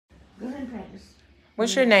Go ahead and practice.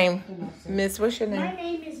 What's your name? Miss, what's your My name?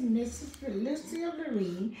 name is Mrs. Felicia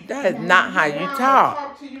Lorene. That is not how you talk.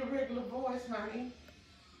 Talk to your regular voice, honey.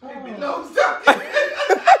 Oh. Below something.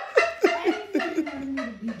 I didn't know you wanted me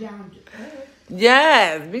to be down to earth.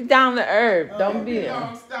 Yes, be down to earth. Don't be.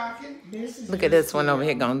 Long stocking. Look at this one over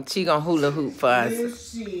here. She gonna hula hoop for us.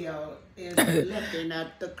 Lucille is looking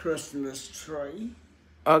at the Christmas tree.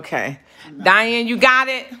 Okay. Diane, you got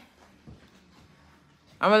it?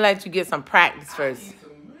 I'm gonna let you get some practice first. Some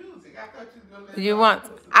music. I thought you were gonna You want?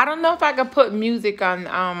 I don't know if I could put music on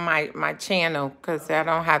my channel because I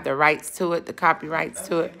don't have the rights to it, the copyrights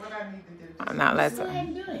to it. what I need to do. Not let's. Go ahead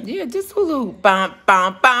and do it. Yeah, just hula hoop. Bum,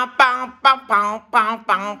 bum, bum, bum, bum, bum, bum,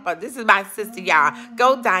 bum. But this is my sister, y'all.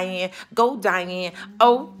 Go, Diane. Go, Diane.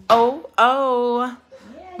 Oh, oh, oh.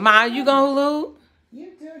 Ma, you gonna hula hoop?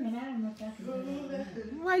 You're doing it. I don't know if I can do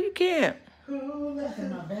it. Why you can't? Look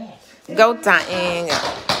at my back. Go, Diane.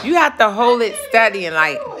 You have to hold it steady and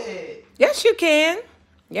like. Do it. Yes, you can.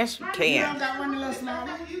 Yes, you You don't can. got one a little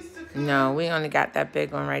smaller? I used to No, we only got that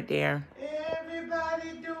big one right there. everybody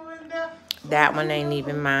doing that. That one ain't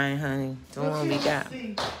even mine, honey. The one we got.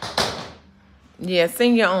 See, Yeah,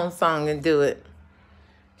 sing your own song and do it.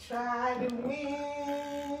 try to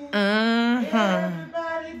win. Mm-hmm.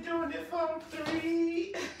 Everybody doing it from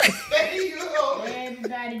 3. There you go.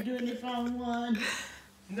 Everybody doing it from one.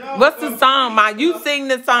 No, What's the from song, Ma? 3 You sing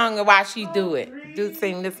the song while she do it. Do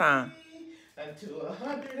sing the song. Until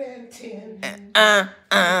 110.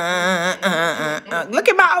 Look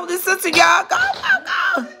at my older sister, y'all. Go, go,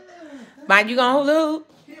 go. Ma, you gonna hula hoop?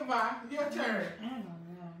 Here, Ma, your turn. I don't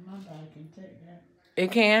know. My back can take that.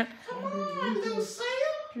 It can't? Come on, Lucille.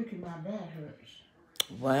 Tricky, my back hurts.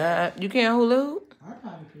 What? You can't hula hoop? I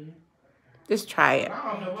probably can. Just try it.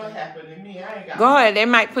 I don't know what happened to me. I ain't got Go ahead. They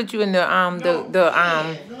might put you in the Go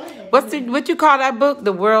ahead. what you call that book?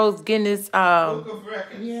 The World's Guinness Book of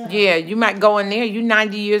Records. Yeah, you might go in there. You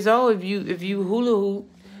 90 years old if you hula hoop.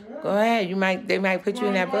 Go ahead. They might put you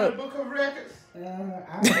in that book. Book of Records.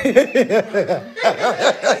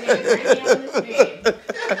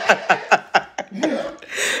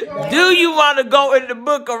 Do you want to go in the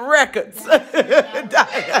book of records? I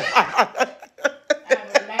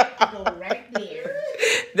would like to go right there.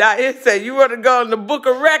 Diane said, you want to go in the book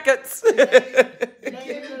of records? Let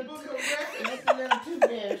the Book of Records. little two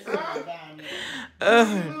bears sit down there.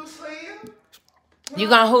 Lucille. You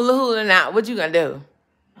gonna hula hula now? What you gonna do?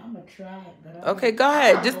 I'm going to try it, but Okay, go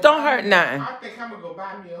ahead. Just don't hurt nothing. I think I'm going to go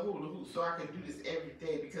buy me a hula hoop so I can do this every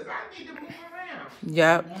day because I need to move around.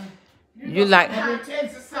 Yep. You You like-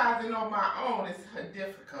 exercising on my own is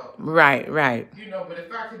difficult. Right. You know, but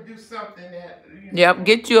if I could do something that, you know, Yep.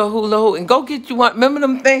 Get you a hula hoop and go get you one. Remember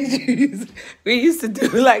them things we used to do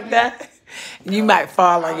like that? You might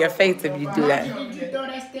fall on your face if you do that. Did you throw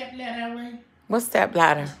that step ladder away? What's that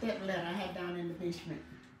bladder? Step ladder I had down in the basement.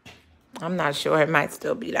 I'm not sure. It might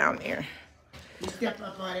still be down there. You step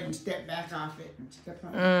up on it and step back off it. And step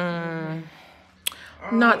on it.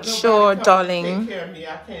 Not nobody sure, come darling. Take care of me.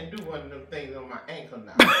 I can't do one of them things on my ankle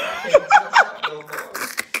now. I can't jump up no more.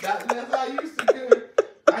 That's I used to do.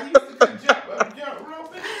 I used to could jump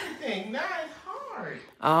rope and everything. Now it's hard.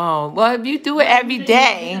 Oh, well, if you do it every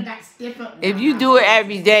day, Got stiff up if now. you do it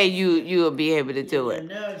every day, you'll be able to do Your it.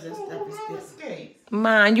 nerves and stuff is Roller stiff. skates.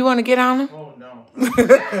 Mine, you want to get on them? Oh no. I'm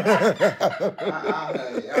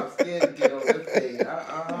scared to get on this thing.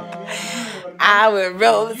 I would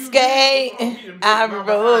roller skate. I would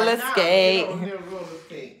roller skate.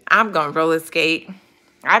 I'm gonna roller skate.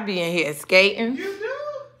 I be in here skating. You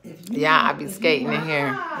do? Yeah, I be skating in here.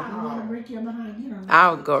 If you want to break your behind, you don't know.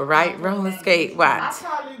 I would go right roller skate. I Watch.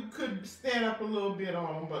 probably could stand up a little bit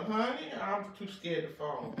on them, but honey, I'm too scared to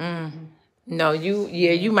fall. No,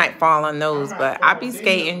 you might fall on those, but I be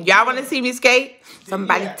skating. Y'all want to see me skate?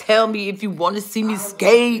 Somebody tell me if you want to see me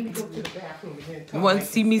skate. Go to the bathroom and then You come want to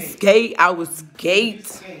back see and me skate. skate? I will skate.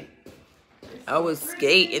 Skate. I will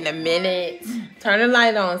skate in a minute. Turn the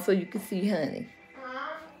light on so you can see, honey.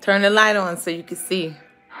 Turn the light on so you can see. I can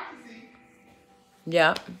see.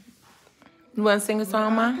 Yep. You want to sing a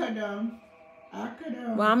song, Ma? I could.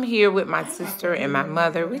 Well, I'm here with my sister and my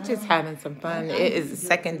mother. We're just having some fun. It is the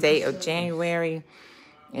second day of January,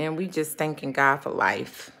 and we just thanking God for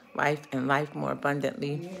life and life more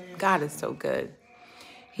abundantly. God is so good.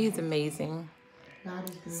 He's amazing. God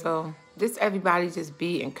is good. So just everybody just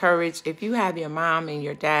be encouraged. If you have your mom and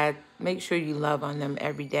your dad, make sure you love on them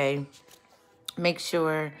every day. Make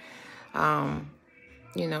sure,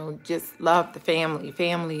 just love the family.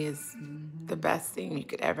 Family is the best thing you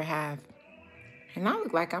could ever have. And I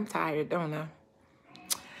look like I'm tired, don't I?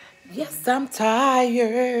 Yes, I'm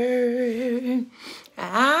tired.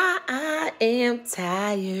 I am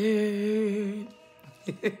tired.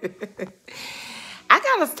 I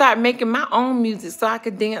gotta start making my own music so I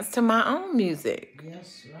can dance to my own music.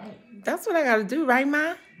 Yes, right. That's what I gotta do, right, Ma?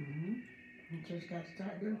 Mm-hmm. You just got to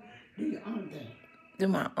start doing do your own thing. Do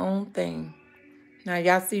my own thing. Now,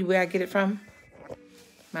 y'all see where I get it from?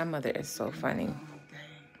 My mother is so funny.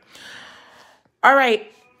 All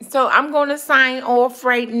right. So, I'm going to sign off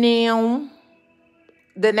right now.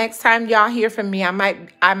 The next time y'all hear from me, I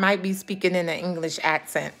might be speaking in an English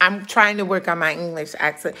accent. I'm trying to work on my English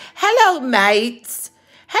accent. Hello, mates.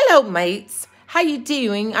 Hello, mates. How you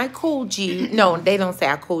doing? I called you. No, they don't say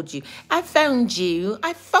I called you. I phoned you.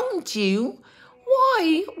 I phoned you.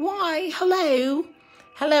 Why? Why? Hello.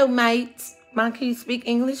 Hello, mates. Mom, can you speak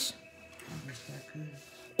English? I wish I could.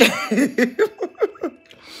 I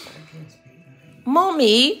can't speak no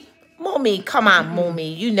English. Mommy, come on,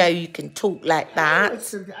 Mommy. You know you can talk like that.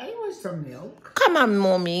 I want some milk. Come on,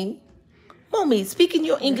 Mommy. Mommy, speak in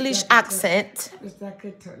your English accent. I wish I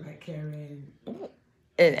could talk like Karen.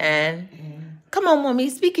 And Anne. Come on, Mommy,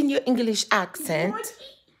 speak in your English accent.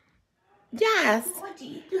 Yes. What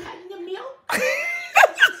you having the milk?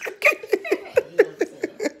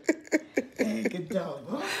 Good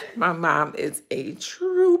dog. My mom is a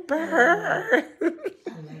trooper.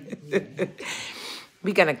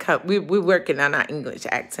 We're gonna cut. We're working on our English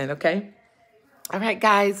accent, okay? All right,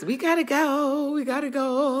 guys, we gotta go. We gotta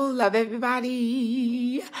go. Love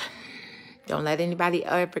everybody. Don't let anybody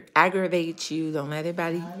aggravate you. Don't let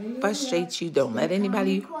anybody frustrate you. Don't let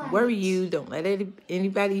anybody worry you. Don't let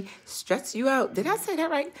anybody stress you out. Did I say that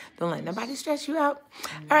right? Don't let nobody stress you out.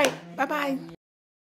 All right, bye-bye.